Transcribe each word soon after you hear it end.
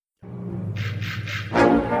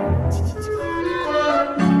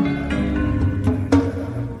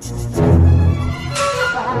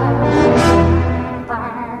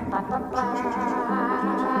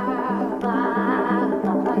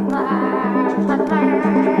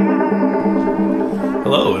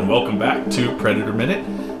Hello and welcome back to Predator Minute.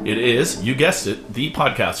 It is, you guessed it, the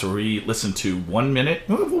podcast where we listen to 1 minute,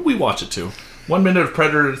 we watch it to, 1 minute of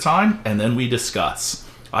Predator at a time, and then we discuss.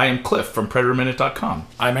 I am Cliff from PredatorMinute.com.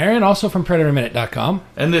 I'm Aaron, also from PredatorMinute.com.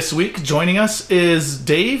 And this week, joining us is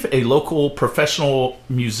Dave, a local professional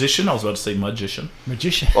musician. I was about to say magician.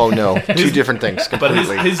 Magician. Oh no, two different things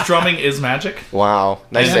completely. But his drumming is magic. Wow,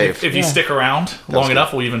 nice And save. If you stick around long good.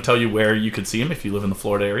 enough, we'll even tell you where you could see him if you live in the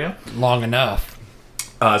Florida area. Long enough.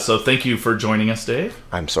 So thank you for joining us, Dave.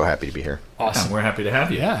 I'm so happy to be here. Awesome. Yeah, we're happy to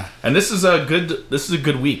have you. Yeah. And this is a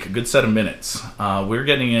good week, a good set of minutes. We're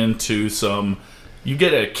getting into some. You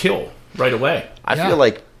get a kill right away. I feel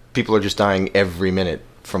like people are just dying every minute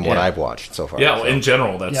from what I've watched so far. Yeah, so. in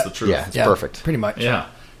general, that's the truth. Yeah, it's perfect. Pretty much. Yeah.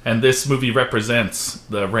 And this movie represents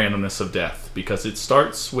the randomness of death because it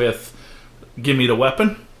starts with "Give me the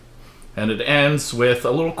weapon," and it ends with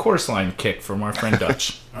a little chorus line kick from our friend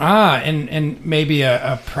Dutch. And maybe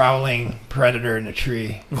a prowling predator in a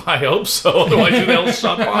tree. I hope so. Otherwise, you all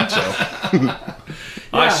shot Poncho.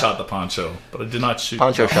 I shot the Poncho, but I did not shoot.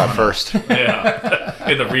 Poncho shot first. Yeah,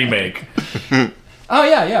 in the remake. Oh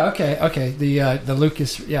yeah, okay. The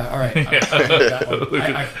Lucas, all right. That one.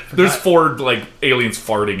 I There's 4 aliens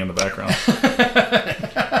farting in the background.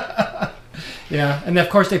 Yeah, and of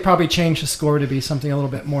course they probably changed the score to be something a little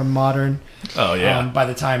bit more modern. Oh yeah. By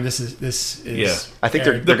the time this is Yeah. I think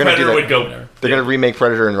they're The going to do Predator that. would go. They're going to remake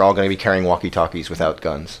Predator, and they're all going to be carrying walkie-talkies without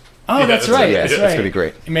guns. Oh, Yeah, that's that's right. it. That's Yeah, right. it's gonna be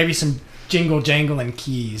great. And maybe some jingle jangling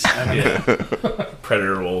keys. I don't know.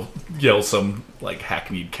 Predator will yell some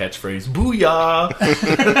hackneyed catchphrase, "Booyah!"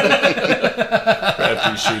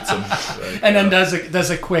 after he shoots him, And then does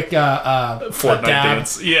a quick Fortnite dab.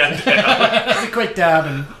 dance. Yeah, Does a quick dab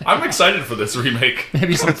and I'm excited for this remake.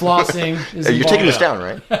 maybe some flossing. is You're taking this involved.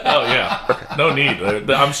 down, right? Oh yeah, no need.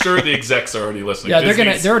 I'm sure the execs are already listening. Yeah,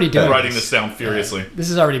 Disney's they're already doing writing this. this down furiously. This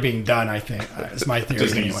is already being done, I think. It's my theory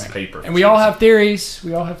Disney's anyway. paper. And we all have theories.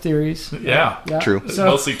 Yeah, Yeah. True. So,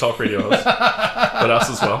 mostly talk radio hosts, but us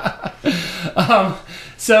as well.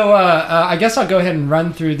 so I guess I'll go ahead and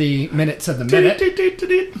run through the minutes of the minute.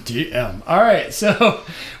 DM. All right, so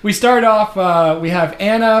we start off. We have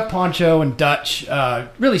Anna, Poncho, and Dutch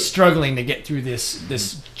really struggling to get through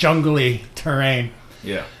this jungly terrain.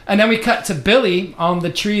 Yeah. And then we cut to Billy on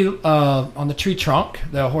the tree trunk,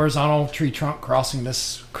 the horizontal tree trunk, crossing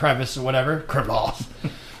this crevice or whatever. Crevasse.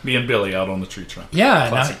 Me and Billy out on the tree trunk. Yeah,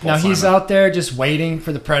 Classic now Paul he's Simon. out there just waiting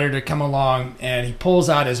for the predator to come along, and he pulls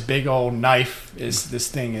out his big old knife. This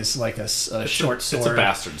thing is like a short sword. It's a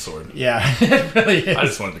bastard sword. Yeah, it really is. I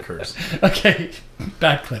just wanted to curse. Okay,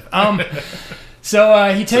 bad clip.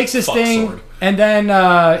 So he takes this fuck thing, sword. and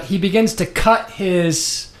then he begins to cut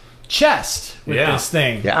his chest with Yeah. this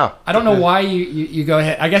thing. Yeah. I don't know why you go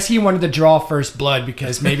ahead. I guess he wanted to draw first blood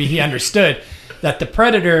because maybe he understood that the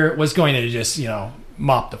predator was going to just,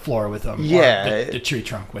 mop the floor with him. Yeah. Or the tree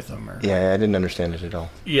trunk with him. Or, Yeah, I didn't understand it at all.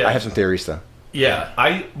 Yeah. I have some theories, though. Yeah,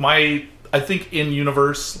 I think in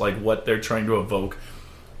universe, what they're trying to evoke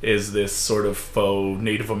is this sort of faux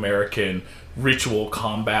Native American ritual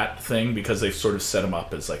combat thing because they've sort of set him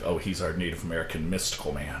up as he's our Native American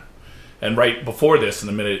mystical man. And right before this, in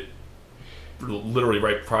the minute, literally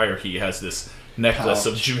right prior, he has this necklace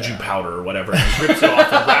of juju powder or whatever, and he rips it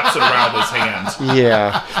off and wraps it around his hand.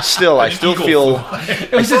 Yeah. Still, I still Eagle feel...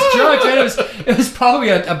 It was just drugs, and it was probably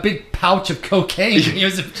a big pouch of cocaine. It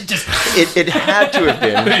was just It had to have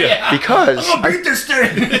been because beat this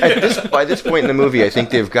thing. by this point in the movie, I think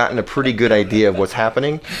they've gotten a pretty good idea of what's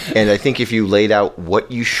happening. And I think if you laid out what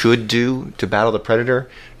you should do to battle the Predator,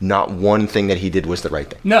 not one thing that he did was the right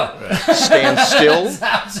thing. No, Stand still,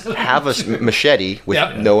 absolutely. have a machete with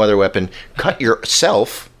Yep. no other weapon, cut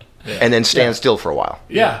yourself, and then stand still for a while.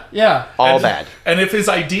 Yeah. All And- bad. And if his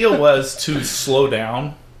idea was to slow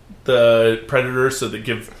down the Predator so that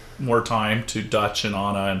give more time to Dutch and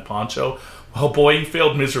Anna and Poncho, oh boy, he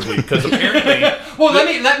failed miserably because apparently. Well, let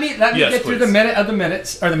me Yes, get through please. the minute of the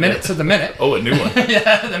minutes, or the minutes of the minute. Oh, a new one.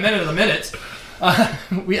 Yeah, the minute of the minutes.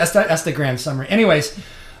 That's the grand summary. Anyways,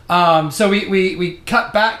 so we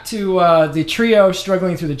cut back to the trio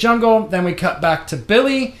struggling through the jungle. Then we cut back to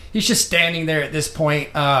Billy. He's just standing there at this point.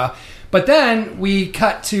 But then we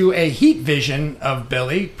cut to a heat vision of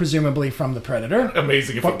Billy, presumably from the Predator.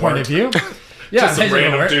 Amazing if What it point worked. of view? Yeah, Just some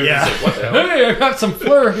amazing random if it dude worked. who's like, what the hell? Hey, I got some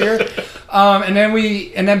fleur here. And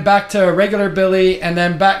then back to regular Billy, and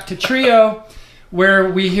then back to trio, where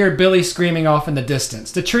we hear Billy screaming off in the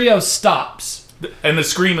distance. The trio stops. And the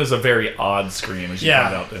scream is a very odd scream, as you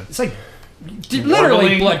pointed out there. It's like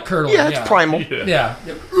literally Warbling. blood curdling. Yeah, it's primal. Yeah.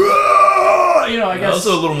 You know, I guess.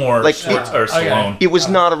 Also a little more Like, Stallone. It was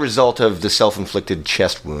not a result of the self-inflicted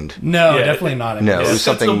chest wound. No, Yeah, definitely not. no, it was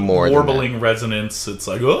something It's a more than warbling resonance. It's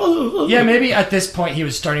like, oh. Yeah, maybe at this point he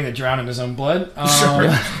was starting to drown in his own blood.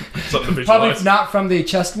 Something to Probably visualize. not from the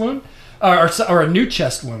chest wound, or a new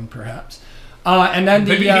chest wound, perhaps. And then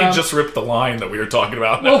Maybe he just ripped the line that we were talking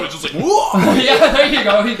about. And it was just like, whoa! yeah, there you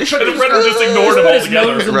go. He And the predator just ignored him put his nose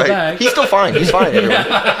altogether. in the Right. bag. He's still fine. He's fine. everyone.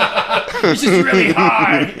 He's just really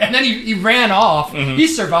high. And then he ran off. He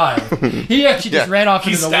survived. He actually just ran off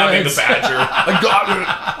He's into the stabbing woods. the badger. I got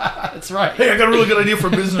it. That's right. Hey, I got a really good idea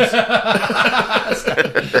for business.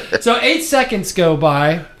 So 8 seconds go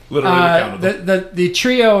by. Literally counted them. The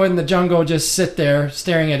trio in the jungle just sit there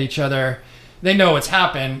staring at each other. They know what's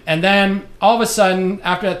happened. And then all of a sudden,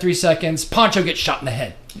 after that 3 seconds, Pancho gets shot in the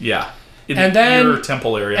head. Yeah. In And then- your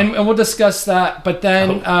temple area. And we'll discuss that. But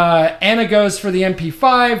then Anna goes for the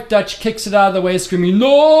MP5. Dutch kicks it out of the way, screaming,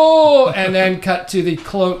 "No!" And then cut to the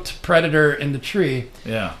cloaked predator in the tree.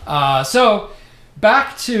 yeah. So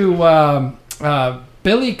back to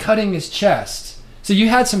Billy cutting his chest. So you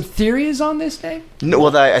had some theories on this, Dave? No,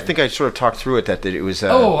 well, I think I sort of talked through it that it was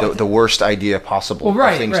the worst idea possible Well,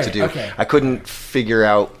 right, of things right, to do. okay. I couldn't figure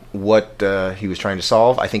out what he was trying to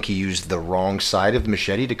solve. I think he used the wrong side of the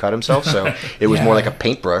machete to cut himself, so it was more Yeah. like a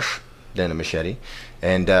paintbrush than a machete.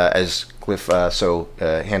 And as Cliff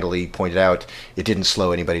handily pointed out, it didn't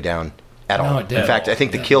slow anybody down at all. it didn't. In fact, I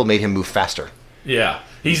think the kill made him move faster. Yeah.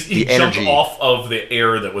 He The jumped energy. off of the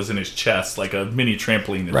air that was in his chest like a mini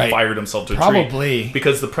trampoline and Right. fired himself to a Probably. tree.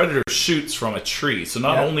 Because the predator shoots from a tree. So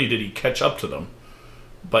not Yeah. only did he catch up to them,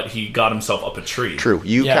 but he got himself up a tree. True.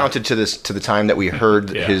 You Yeah. counted to the time that we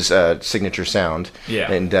heard Yeah. his signature sound.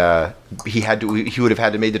 Yeah. And he would have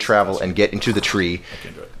had to make the travel and get into the tree, I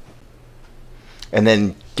can't do it. and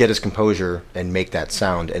then get his composure and make that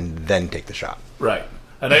sound, and then take the shot. Right.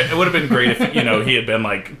 And it would have been great if, he had been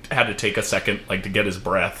had to take a second, to get his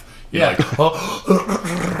breath. Yeah.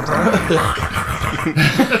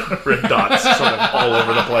 Red dots sort of all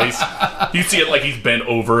over the place. You see it like he's bent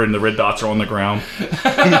over and the red dots are on the ground. Go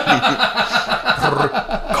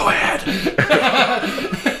ahead.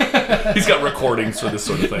 He's got recordings for this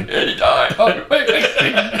sort of thing. Oh, wait.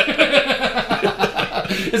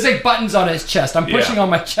 It's like buttons on his chest. I'm pushing on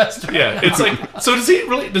my chest. Yeah, it's like, so does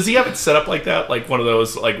he have it set up like that? Like one of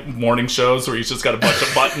those morning shows where he's just got a bunch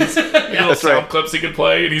of buttons, little sound right. clips he can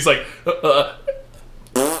play, and he's like,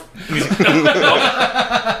 and he's like,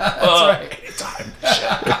 right. anytime.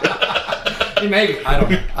 Maybe.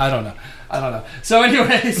 I don't know. So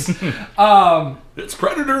anyways, It's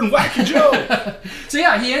Predator and Wacky Joe. so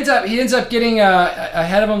yeah, he ends up getting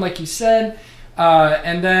ahead of him, like you said,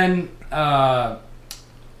 and then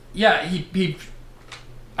he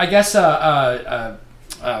I guess Pancho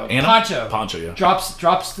yeah. drops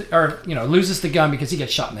loses the gun because he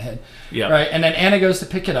gets shot in the head. Yeah. Right, and then Anna goes to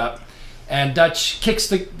pick it up, and Dutch kicks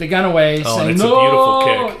the gun away, Oh, saying, and it's "No!" a beautiful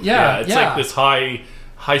kick. Yeah, It's like this high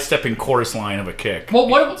stepping chorus line of a kick.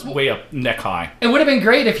 Well, It's way up neck high. It would have been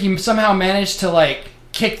great if he somehow managed to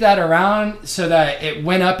kick that around so that it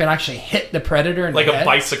went up and actually hit the predator in Like the a head.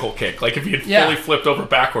 bicycle kick. Like if he had Yeah. fully flipped over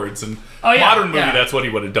backwards. And Oh, yeah, modern movie, yeah. that's what he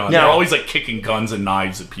would have done. Now- They're always kicking guns and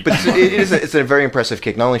knives at people. But it's a very impressive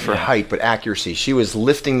kick, not only for height but accuracy. She was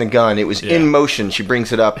lifting the gun; it was in motion. She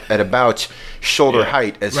brings it up at about shoulder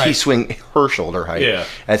height as he Right. swing her shoulder height. Yeah.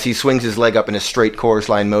 As he swings his leg up in a straight chorus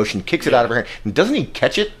line motion, kicks it out of her hand. And doesn't he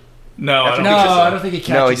catch it? No, I don't No, think so. I don't think he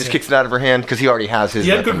catches No, he just it. kicks it out of her hand because he already has his. He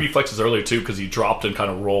had good weapon. reflexes earlier too, because he dropped and kind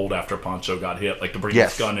of rolled after Pancho got hit, to bring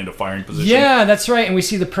Yes. his gun into firing position. Yeah, that's right. And we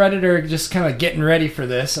see the predator just kind of getting ready for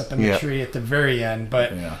this up in the Yeah. tree at the very end.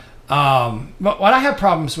 But Yeah. but what I have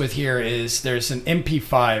problems with here is there's an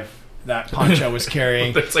MP5 that Pancho was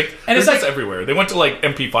carrying. It's And and it's it's like- everywhere. They went to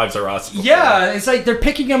MP5s are us. before. Yeah, it's like they're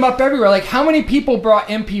picking them up everywhere. Like, how many people brought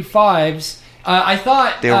MP5s? I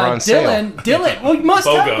thought They were on sale. Dylan, well, he must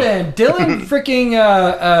have BOGO. been. Dylan freaking,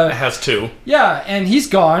 It has two. yeah, and he's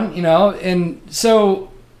gone, and so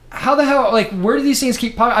how the hell, where do these things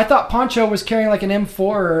keep popping? I thought Pancho was carrying like an M4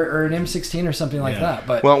 or an M16 or something like Yeah. that,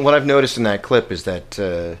 but Well, what I've noticed in that clip is that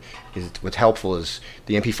what's helpful is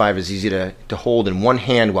the MP5 is easy to hold in one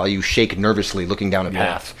hand while you shake nervously looking down a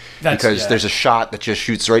path. Because there's a shot that just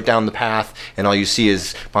shoots right down the path, and all you see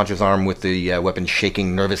is Pancho's arm with the weapon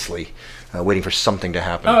shaking nervously, waiting for something to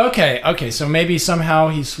happen. Oh, okay. So maybe somehow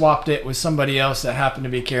he swapped it with somebody else that happened to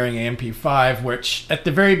be carrying an MP5, which at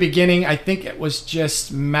the very beginning, I think it was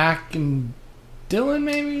just Mac and Dylan,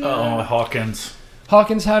 maybe? Oh, Hawkins.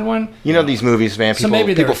 Hawkins had one. You know these movies, man. So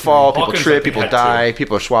maybe there people were fall, three. people Hawkins, trip, I think, people had die,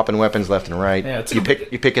 people are swapping weapons left and right. Yeah, it's you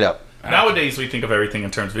pick it up. Nowadays, we think of everything in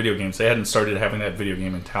terms of video games. They hadn't started having that video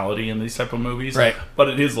game mentality in these type of movies, Right. But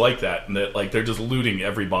it is like that, and that like they're just looting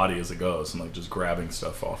every body as it goes, and like just grabbing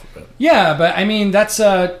stuff off of it. Yeah, but I mean that's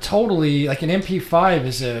totally like an MP5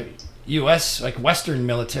 is a U.S. like Western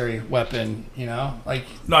military weapon. You know, like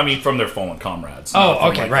No, I mean from their fallen comrades. Oh, not from,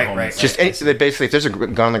 okay, like, right, the right. homies. Just basically, if there's a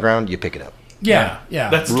gun on the ground, you pick it up. yeah.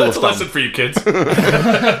 That's Rule a of thumb. lesson for you kids. Pick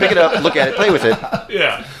it up, look at it, play with it.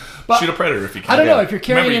 Yeah. But Shoot a predator if you can. I don't know Yeah. if you're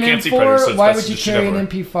carrying Remember, you an can't see predators, so M4. it's Why best would to you just shoot carry an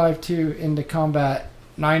everywhere. MP5 into combat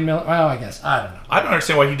 9mm? Well, I guess I don't know. I don't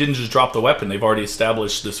understand why he didn't just drop the weapon. They've already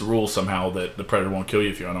established this rule somehow that the predator won't kill you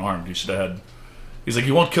if you're unarmed. He should have had. He's like,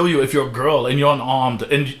 he won't kill you if you're a girl and you're unarmed.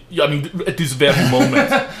 And I mean, at this very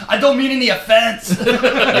moment, I don't mean any offense.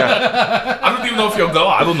 I don't even know if you're a girl.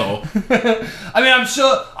 I don't know. I mean,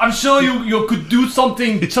 I'm sure you could do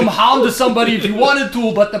some harm to somebody if you wanted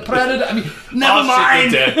to, but the predator. I mean, never I'll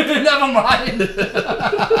mind. shit you dead. Never mind.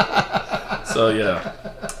 So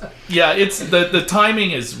yeah, it's the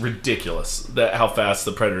timing is ridiculous. That how fast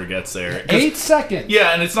the predator gets there. 'Cause- 8 seconds.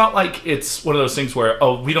 Yeah, and it's not like it's one of those things where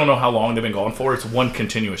we don't know how long they've been going for. It's one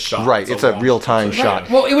continuous shot. Right, it's a long- real-time shot.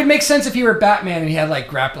 Well, it would make sense if he were Batman and he had like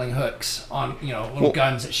grappling hooks on, little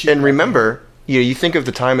guns that shoot. And remember, you think of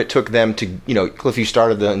the time it took them to, Cliff, you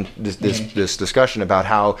started this discussion about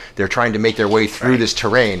how they're trying to make their way through this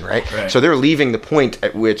terrain, right? Right. So they're leaving the point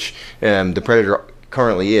at which the predator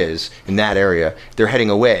currently is in that area. They're heading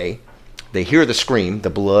away. They hear the scream, the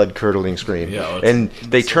blood-curdling scream, Yeah, and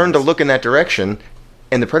they turn to look in that direction,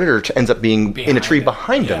 and the predator ends up being in a tree them.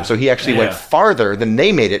 behind Yeah. them. So he actually went Yeah. farther than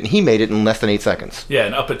they made it, and he made it in less than 8 seconds. Yeah,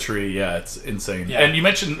 and up a tree. Yeah, it's insane. Yeah. And you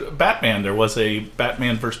mentioned Batman. There was a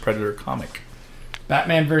Batman vs Predator comic.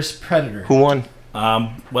 Batman vs Predator. Who won?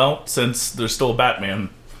 Well, since there's still a Batman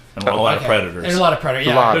and a lot of Okay. predators. There's a lot of predators.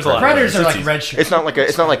 Yeah, a lot of There's a lot of predators are predators. like It's red shirts.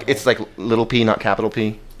 It's like little p, not capital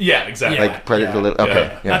P. Yeah, exactly. Yeah. Like predator. yeah.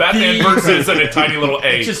 Okay. Yeah. Yeah. Batman The- versus and a tiny little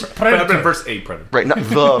A. It's just Predator. Batman versus a predator. Right, not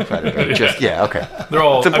the predator. Just okay. They're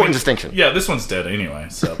all. It's an important distinction. Yeah, this one's dead anyway.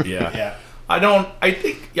 So yeah. Yeah. I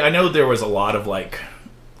know there was a lot of like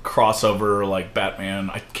crossover, like Batman.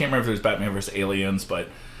 I can't remember if there's Batman versus Aliens, but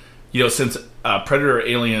since Predator,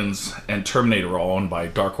 Aliens, and Terminator are all owned by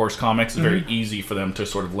Dark Horse Comics, it's very easy for them to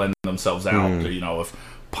sort of lend themselves out. To, if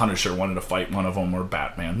Punisher wanted to fight one of them or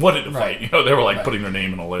Batman wanted to fight, they were like putting their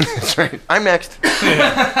name in a list. That's right. I'm next.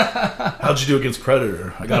 How'd you do against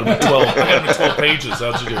Predator? I got him in 12. I got him in 12 pages.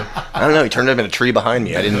 How'd you do? I don't know. He turned up in a tree behind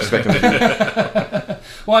me. I didn't expect him to do that.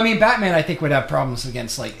 Well, I mean, Batman, I think, would have problems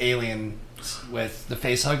against like aliens with the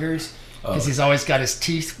face huggers because he's always got his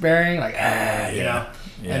teeth baring, like you know.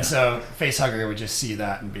 Yeah. And so Facehugger would just see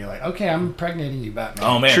that and be like, "Okay, I'm impregnating you, Batman."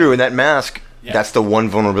 Oh man, True, and that mask, Yeah. that's the one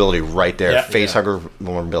vulnerability right there. Yeah. Facehugger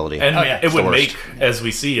vulnerability. And Oh, yeah. it It's would the make, worst. as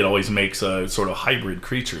we see, it always makes a sort of hybrid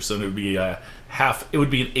creature. So it would be it would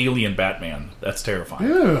be an alien Batman. That's terrifying.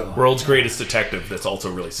 Ooh. World's greatest detective. That's also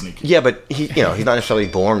really sneaky. Yeah, but he's not necessarily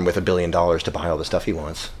born with $1 billion to buy all the stuff he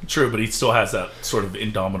wants. True, but he still has that sort of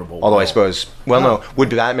indomitable. Although I will. suppose, no, would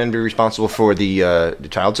Batman be responsible for the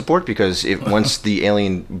child support? Because once the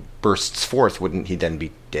alien bursts forth, wouldn't he then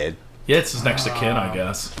be dead? Yeah, it's his next of kin, I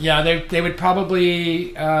guess. Yeah, they would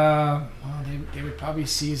probably they would probably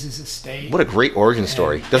seize his estate. What a great origin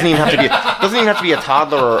story! Doesn't even have to be a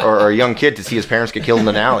toddler or a young kid to see his parents get killed in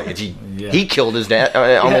an alley. He killed his dad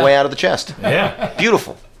on the way out of the chest. Yeah.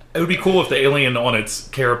 Beautiful. It would be cool if the alien on its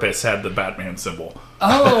carapace had the Batman symbol.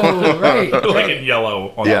 Oh, right. Like in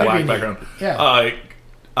yellow on Yeah. the black That'd be neat. background.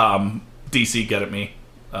 Yeah. DC, get at me.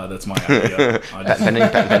 That's my idea.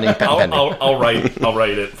 Patent pending. I'll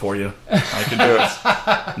write it for you. I can do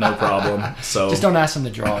it. No problem. So Just don't ask him to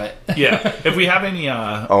draw it. yeah, if we have any,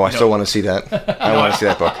 I still want to see that. I want to see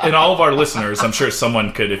that book. and all of our listeners, I'm sure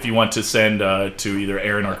someone could, if you want to send to either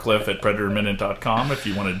Aaron or Cliff at PredatorMinute.com, if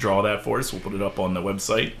you want to draw that for us, we'll put it up on the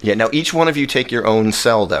website. Yeah. Now each one of you take your own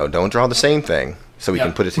cell, though. Don't draw the same thing, so we Yeah.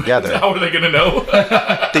 can put it together. How are they going to know?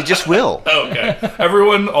 They just will. Okay,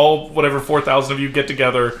 everyone, all whatever 4,000 of you get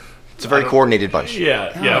together. It's a very coordinated bunch. Yeah,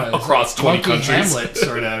 it's across like 20 Monkey countries. Hamlet,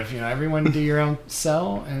 sort of. Everyone do your own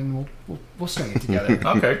cell, and we'll string it together.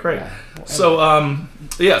 Okay, great. So,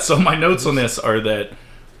 so my notes on this are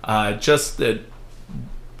that just that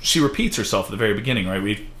she repeats herself at the very beginning,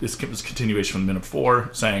 right? This was a continuation from minute 4,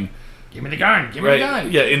 saying, Give me the gun. Give me right, the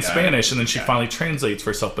gun. yeah, in Spanish, and then she finally translates for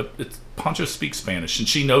herself. But Poncho speaks Spanish, and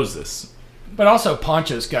she knows this. But also,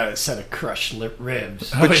 Poncho's got a set of crushed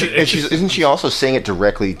ribs. But isn't she also saying it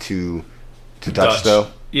directly to Dutch though?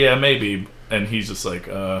 Yeah, maybe. And he's just like,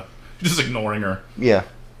 just ignoring her. Yeah.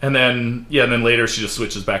 And then later she just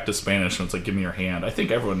switches back to Spanish and it's like, give me your hand. I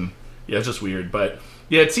think everyone, it's just weird. But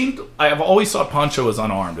yeah, it seemed, I've always thought Pancho was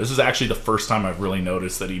unarmed. This is actually the first time I've really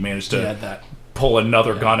noticed that he managed to pull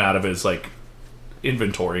another gun out of his, like,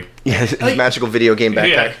 inventory. Yeah, his magical video game backpack.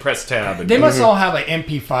 Yeah, press tab. They must all have like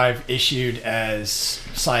MP5 issued as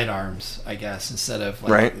sidearms, I guess, instead of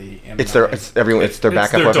like the M9. It's their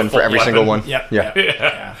backup weapon for every single one.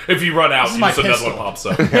 Yeah. If you run out, just another one pops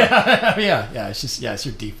up. yeah. It's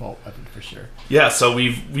your default weapon for sure. Yeah, so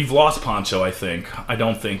we've lost Pancho. I think. I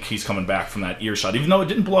don't think he's coming back from that earshot, even though it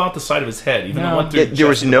didn't blow out the side of his head. Even though it went through there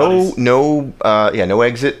was no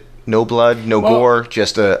exit. No blood, no gore,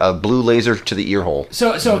 just a blue laser to the ear hole.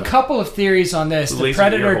 So a couple of theories on this. The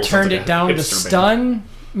Predator turned it down to stun,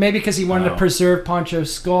 maybe because he wanted to preserve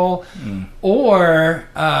Pancho's skull, or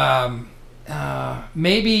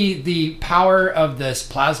maybe the power of this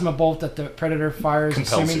plasma bolt that the Predator fires,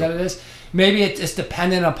 assuming that it is. Maybe it's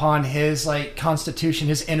dependent upon his like constitution,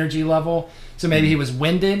 his energy level. So maybe he was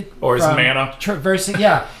winded, or his mana traversing.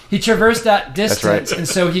 Yeah, he traversed that distance, and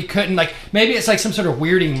so he couldn't. Like maybe it's like some sort of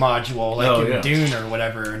weirding module, like in Dune or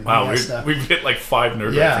whatever. And wow, we've hit like 5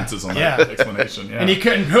 nerd references on that explanation. Yeah, and he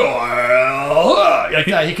couldn't. He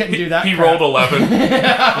couldn't do that. He rolled 11.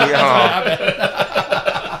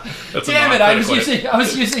 Damn it! I was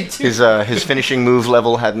using two. His finishing move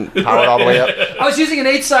level hadn't powered all the way up. I was using an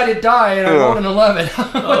 8-sided die and I rolled an 11.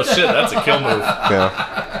 Oh shit! That's a kill move.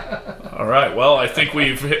 Yeah. All right. Well, I think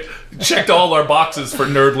we've checked all our boxes for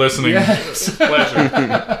nerd listening. Yes.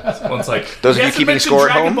 Pleasure. One's like, those of you keeping score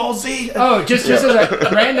at home. Ball Z. Oh, just as a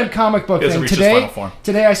random comic book thing.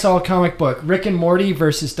 Today I saw a comic book: Rick and Morty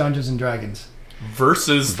versus Dungeons and Dragons.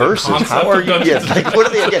 Versus how are you? Yeah, like what are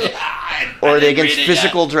they against? Or are they against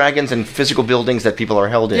physical dragons and physical buildings that people are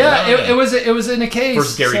held in? Yeah, it was in a case.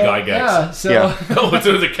 Versus Gary Gygax. Yeah, so oh, it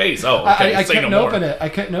was a case. Oh, okay. I couldn't open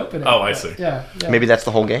it. Oh, I see. Yeah. Maybe that's the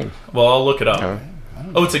whole game. Well, I'll look it up.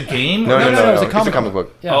 Oh, it's a game? No. It's a comic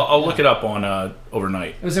book. Yeah, I'll look it up on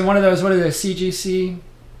overnight. It was in one of those. What are the CGC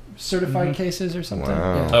certified cases or something?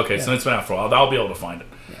 Wow. Yeah. Okay, so it's been out for a while. I'll be able to find it.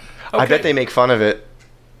 Yeah. Okay. I bet they make fun of it.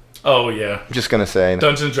 Oh yeah, I'm just gonna say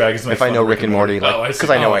Dungeons and Dragons. If I know Rick and Morty,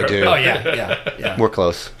 because I know I do. Oh yeah. We're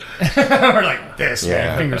close. We're like this,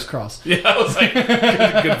 man. Fingers crossed. Yeah, I was like,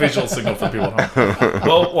 good visual signal for people at home.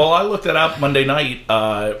 Well, I looked it up Monday night.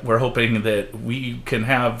 We're hoping that we can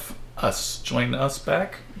have us join us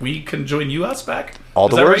back. We can join us back. All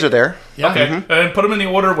the words are there. Yeah. Okay, and put them in the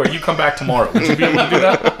order where you come back tomorrow. Would you be able to do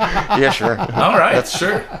that? Yeah, sure. All right,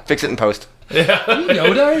 sure. Fix it in post. Yeah.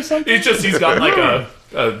 Yoda or something? He's got like a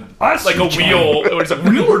wheel.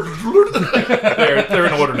 They're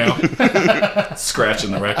in order now.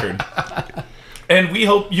 Scratching the record. And we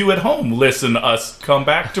hope you at home listen us come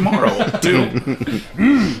back tomorrow too.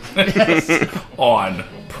 On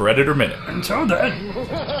Predator Minute. Until then.